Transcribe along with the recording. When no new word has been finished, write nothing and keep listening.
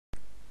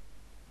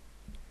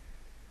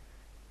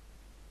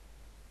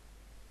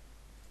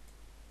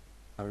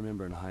I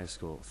remember in high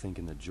school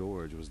thinking that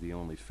George was the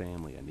only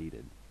family I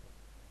needed.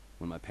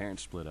 When my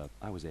parents split up,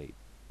 I was 8.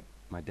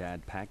 My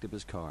dad packed up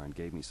his car and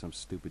gave me some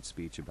stupid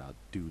speech about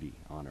duty,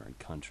 honor, and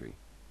country.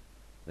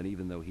 That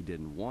even though he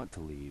didn't want to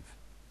leave,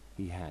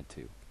 he had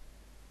to.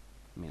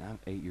 I mean, I'm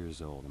 8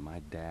 years old and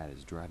my dad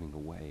is driving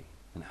away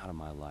and out of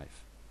my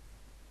life.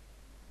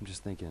 I'm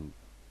just thinking,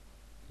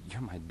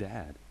 you're my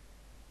dad.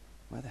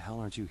 Why the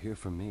hell aren't you here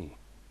for me?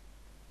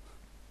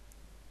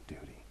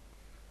 Duty.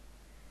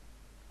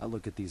 I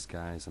look at these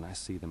guys and I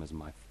see them as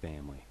my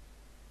family.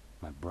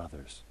 My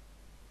brothers.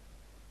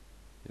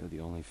 They're the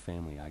only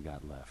family I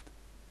got left.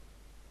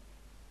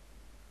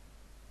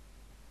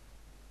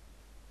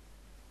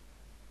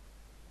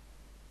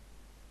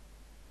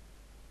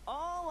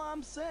 All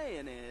I'm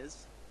saying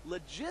is,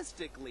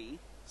 logistically,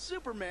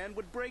 Superman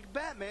would break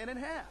Batman in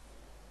half.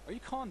 Are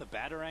you calling the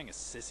Batarang a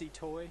sissy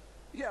toy?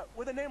 Yeah,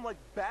 with a name like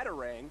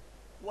Batarang,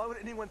 why would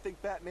anyone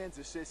think Batman's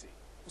a sissy?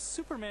 Well,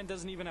 Superman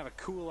doesn't even have a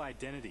cool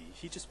identity.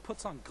 He just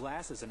puts on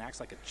glasses and acts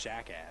like a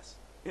jackass.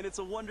 And it's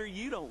a wonder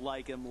you don't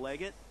like him,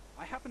 Leggett.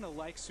 I happen to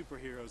like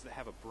superheroes that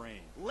have a brain.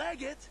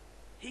 Leggett?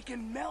 He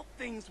can melt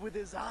things with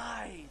his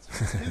eyes.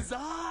 His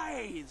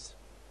eyes!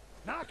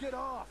 Knock it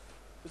off!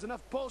 There's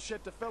enough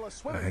bullshit to fill a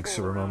swimming I think pool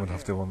Superman around would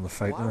have to here. win the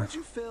fight Why now. would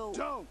you fill...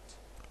 Don't!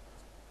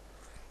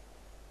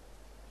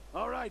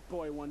 Alright,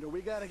 Boy Wonder,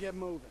 we gotta get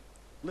moving.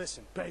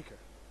 Listen, Baker,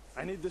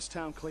 I need this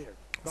town cleared.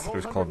 The I thought whole he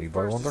was calling me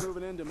Boy 101st is Wonder.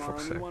 moving in tomorrow,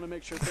 Fuck's and we sake. want to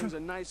make sure things are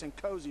nice and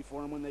cozy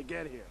for them when they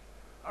get here.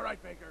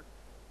 Alright, Baker,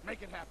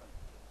 make it happen.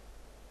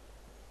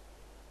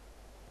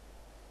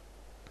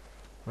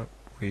 Oh,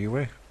 where you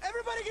away?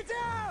 Everybody get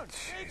down!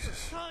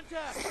 Jesus.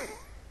 Contact!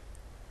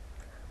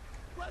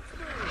 Let's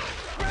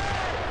move!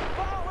 Red!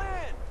 Fall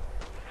in!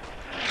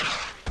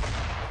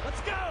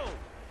 Let's go!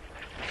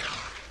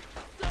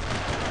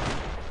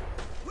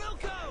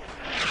 Wilco!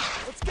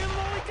 Let's give them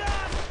all we got!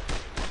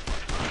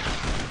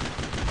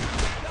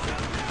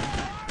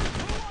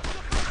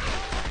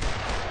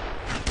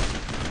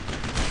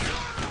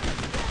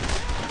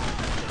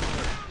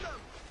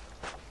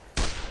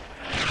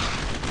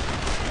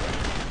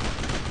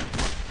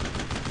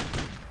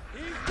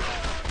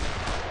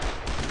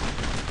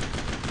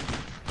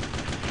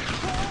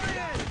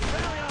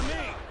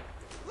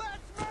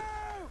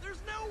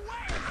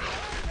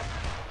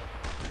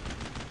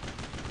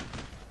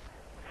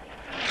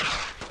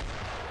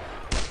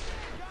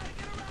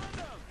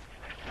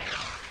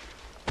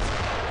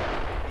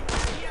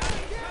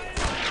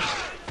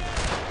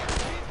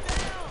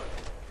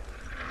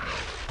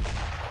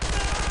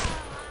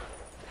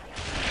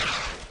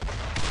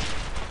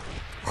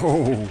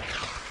 Oh!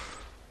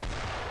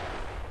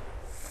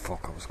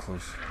 Fuck, I was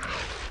close.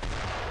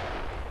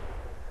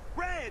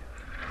 Red!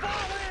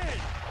 Fall in!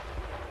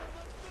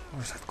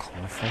 Where's that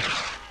coming from?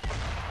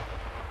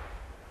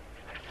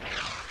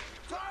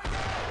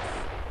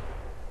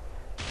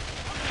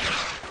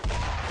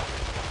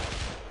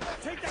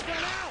 Take that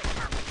gun out!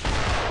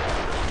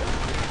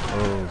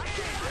 Oh.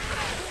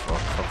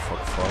 Fuck, fuck,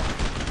 fuck, fuck.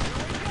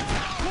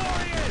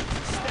 Warriors!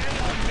 Stay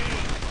on me!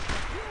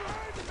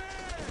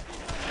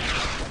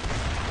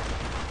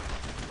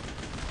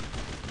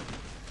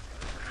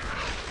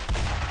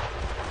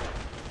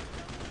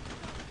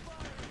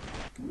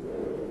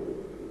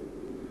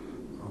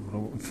 I'm an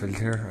open field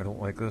here. I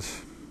don't like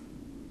this.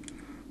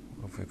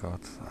 What have we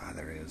got? Ah,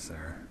 there he is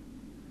there.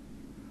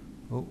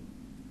 Oh.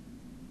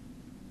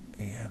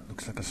 Yeah,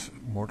 looks like a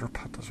mortar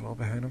pit as well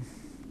behind him.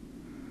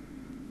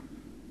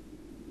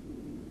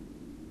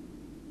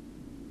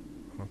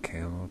 Okay,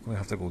 I'm going to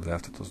have to go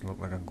left. It doesn't look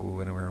like I can go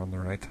anywhere on the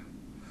right.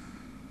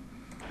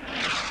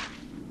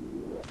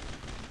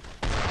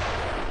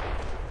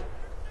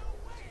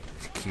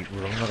 Just keep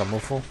running like a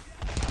muffle.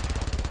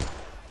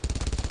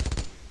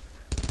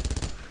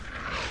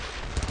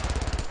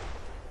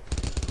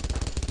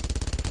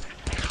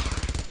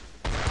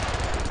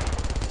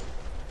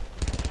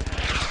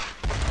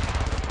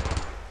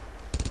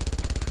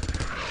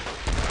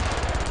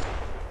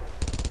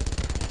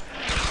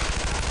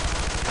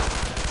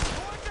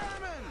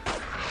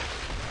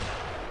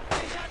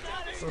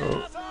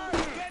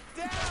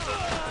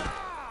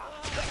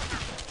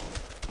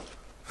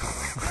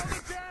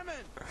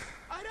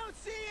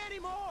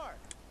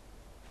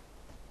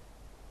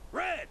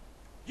 Red,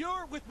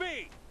 you're with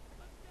me.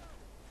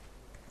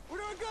 We're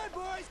doing good,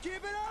 boys. Keep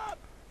it up.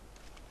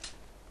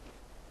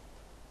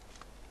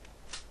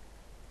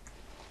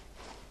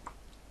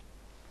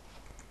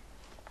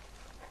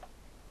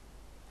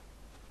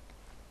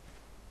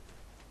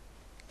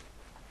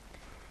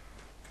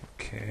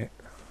 Okay.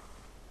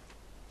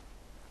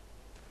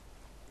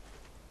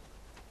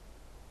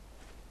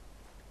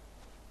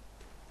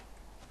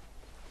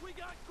 We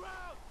got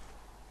crowd.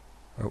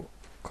 Oh,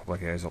 a couple of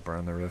guys up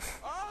around the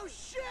roof. Oh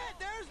shit!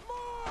 There's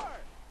more.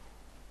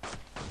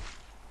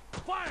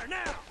 Fire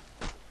now.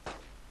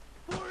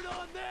 Pour it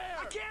on there.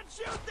 I can't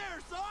shoot there,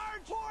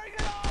 Sarge. Pouring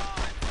it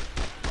on.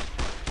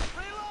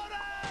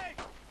 Reloading.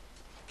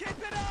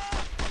 Keep it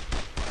up.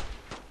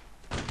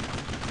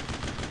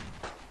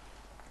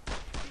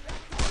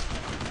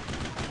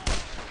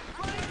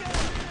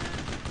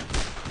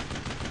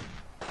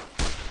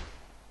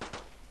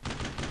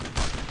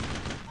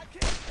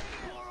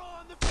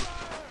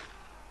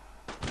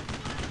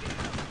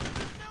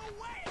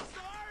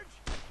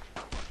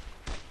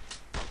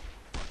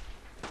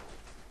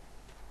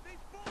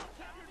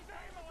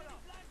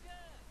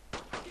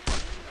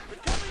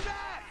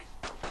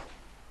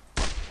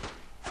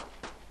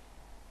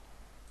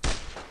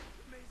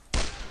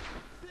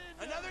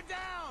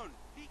 down!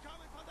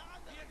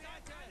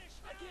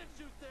 I can't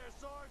shoot there,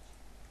 Sarge.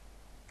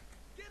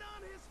 Get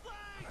on his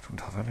flank! I don't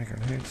have any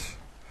grenades.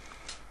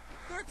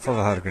 Thought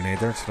I had a grenade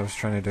there, that's what I was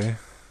trying to do.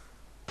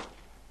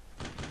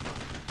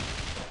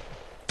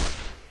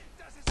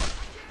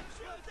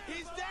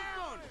 He's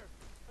down!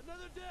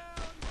 Another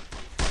down!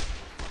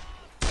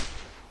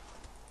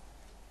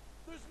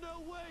 There's no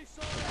way,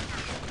 Sarge!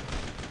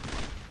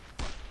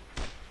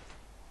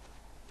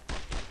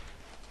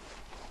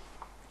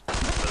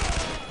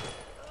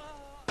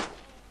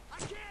 I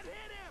can't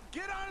hit him!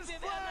 Get on his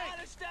flank!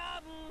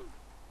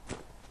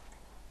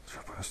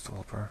 Drop a pistol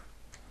up here.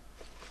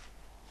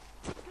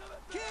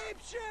 Keep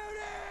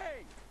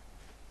shooting!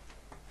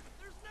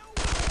 There's no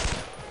way!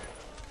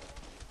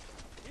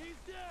 He's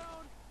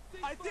down!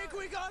 I think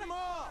we got them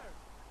all!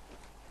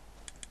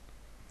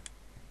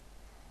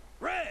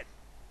 Red!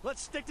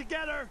 Let's stick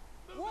together!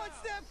 One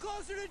step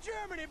closer to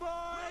Germany,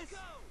 boys!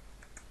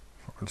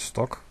 Fucking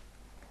stuck.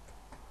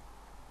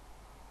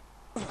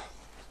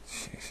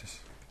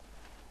 Jesus.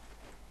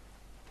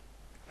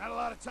 Not a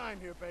lot of time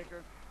here,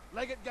 Baker.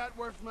 Leggett got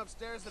word from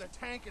upstairs that a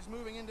tank is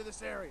moving into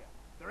this area.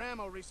 Their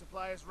ammo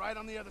resupply is right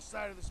on the other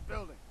side of this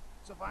building.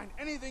 So find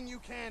anything you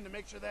can to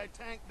make sure that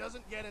tank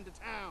doesn't get into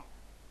town.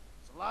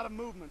 There's a lot of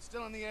movement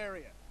still in the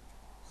area.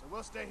 So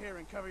we'll stay here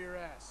and cover your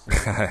ass.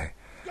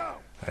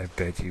 Go! I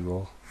bet you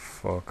will.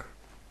 Fuck.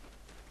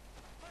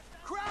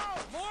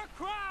 Crowd! More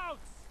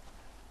crowds!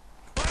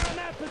 Fire on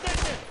that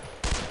position!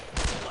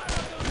 Fire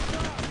on those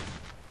crowds!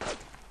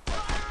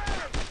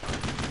 Fire!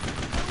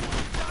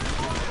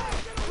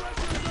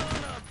 Pressure's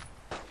on them!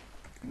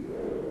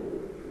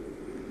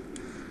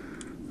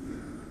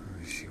 Let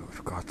me see what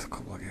we've got. A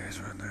couple of guys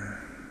around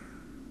there.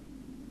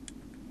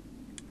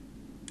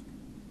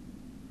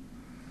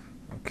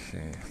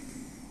 Okay.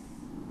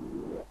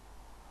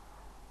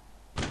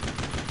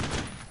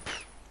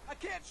 I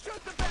can't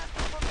shoot the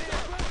bastard from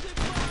here!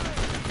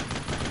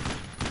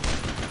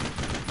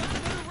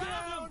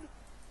 Down!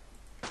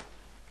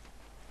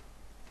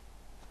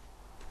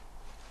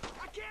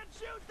 I can't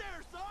shoot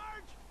there,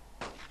 Sarge!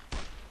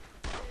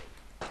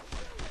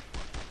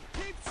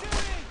 Keep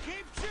shooting!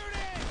 Keep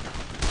shooting!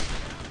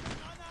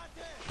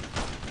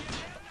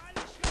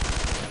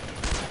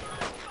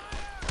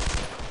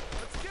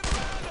 Let's get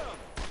around him!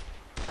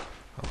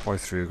 I'll buy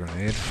through a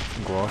grenade.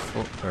 Go off.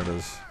 Oh, there it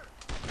is.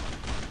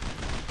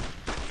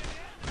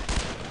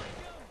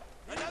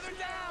 Another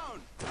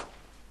down!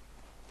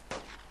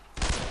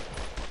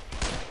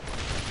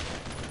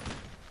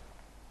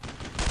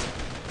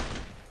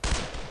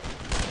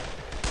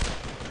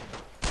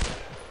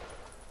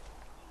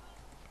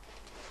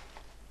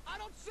 I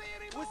don't see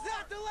any more! Was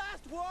that the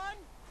last one?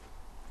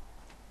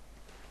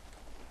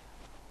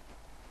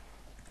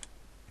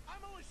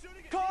 I'm only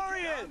shooting at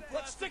Corian!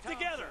 Let's stick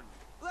together!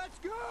 Let's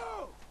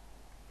go!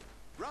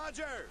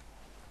 Roger!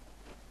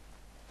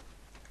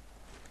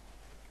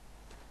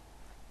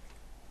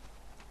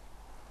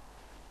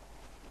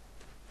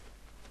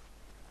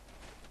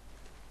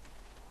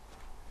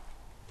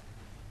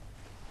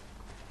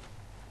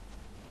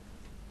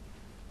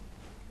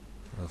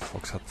 Where the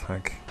fuck's that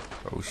tank?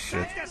 Oh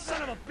shit. That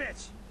son of a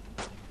bitch!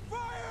 Fire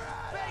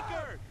at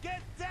Baker!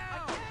 Get down!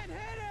 I can't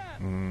hit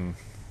him!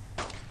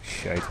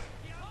 Shite. Fire!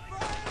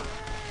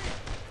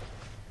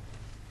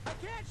 I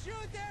can't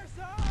shoot there,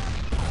 son!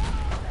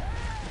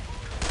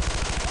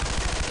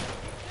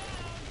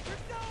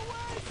 There's no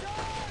way,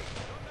 son!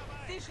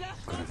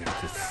 Gotta get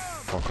this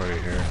fuck out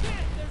of here.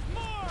 There's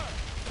more!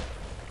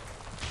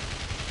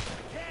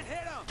 I can't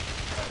hit him!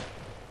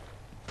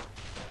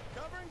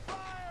 Covering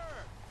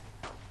fire!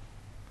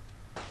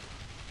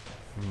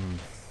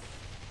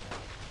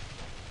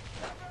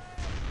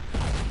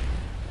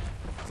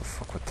 What the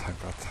fuck would tank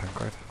that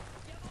tank out?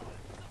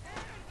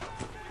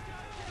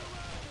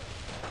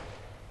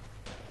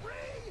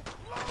 Reloading!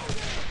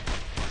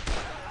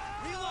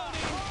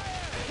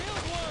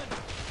 Killed one!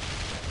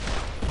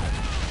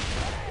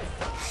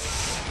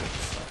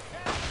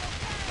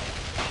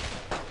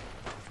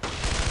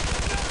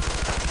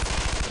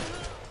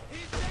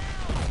 He's down!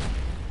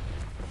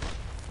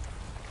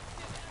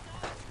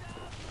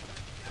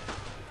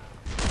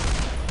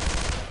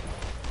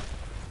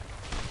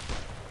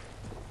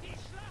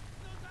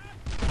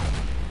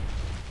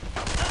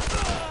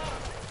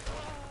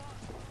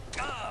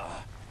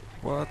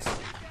 What?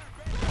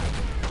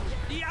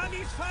 Die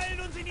Amis fallen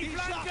uns in die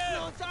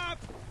Flanke! Uns ab!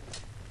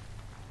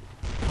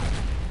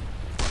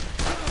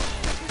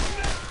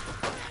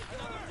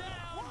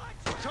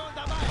 Schon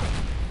dabei!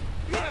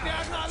 Wir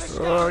werden alle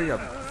Oh yeah.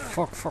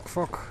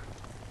 Fuck.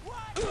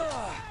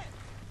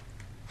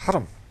 Had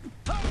him.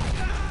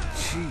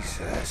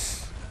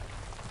 Jesus.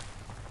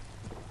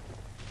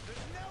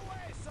 There's no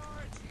way,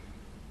 Sarge!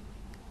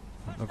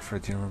 Look for a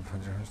German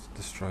Panzer to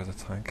destroy the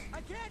tank.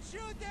 I can't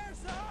shoot there,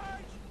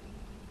 Sarge!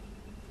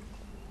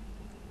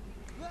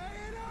 Lay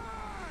it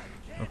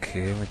on!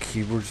 Okay, my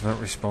keyboard's not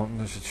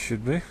responding as it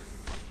should be.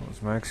 That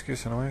was my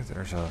excuse anyway.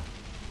 There's a...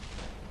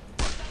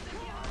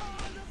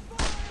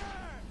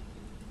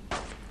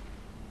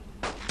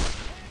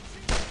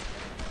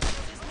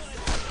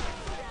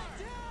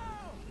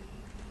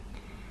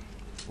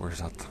 Where's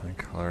that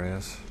tank? Oh, there he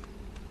is.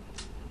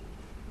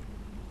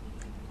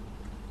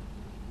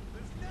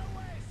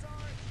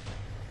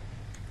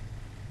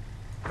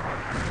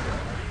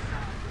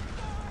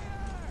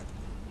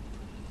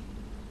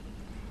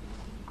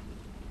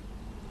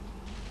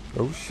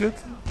 Oh shit.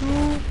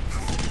 Oh.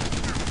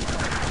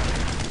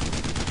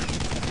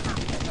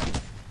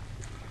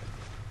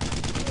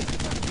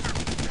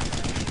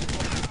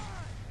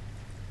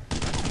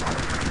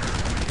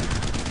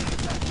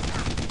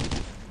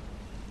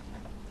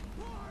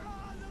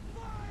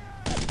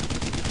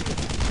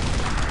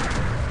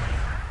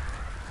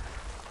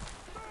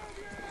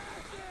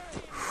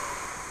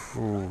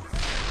 Ooh.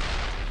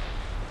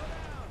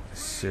 I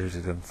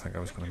seriously didn't think I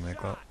was going to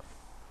make that.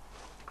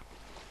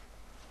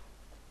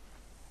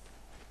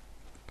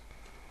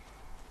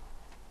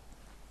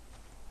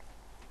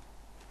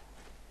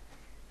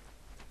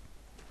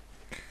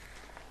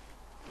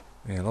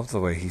 Yeah, I love the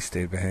way he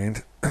stayed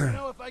behind. You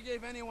know, if I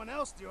gave anyone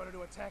else the order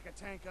to attack a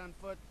tank on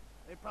foot,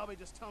 they'd probably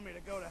just tell me to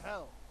go to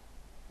hell.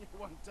 You're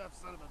one tough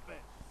son of a bitch.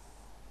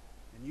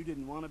 And you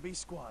didn't want to be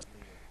squad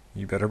leader.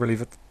 You better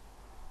believe it.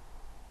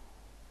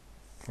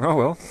 Oh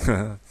well,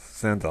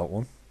 send that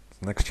one.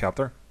 Next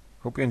chapter.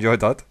 Hope you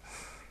enjoyed that.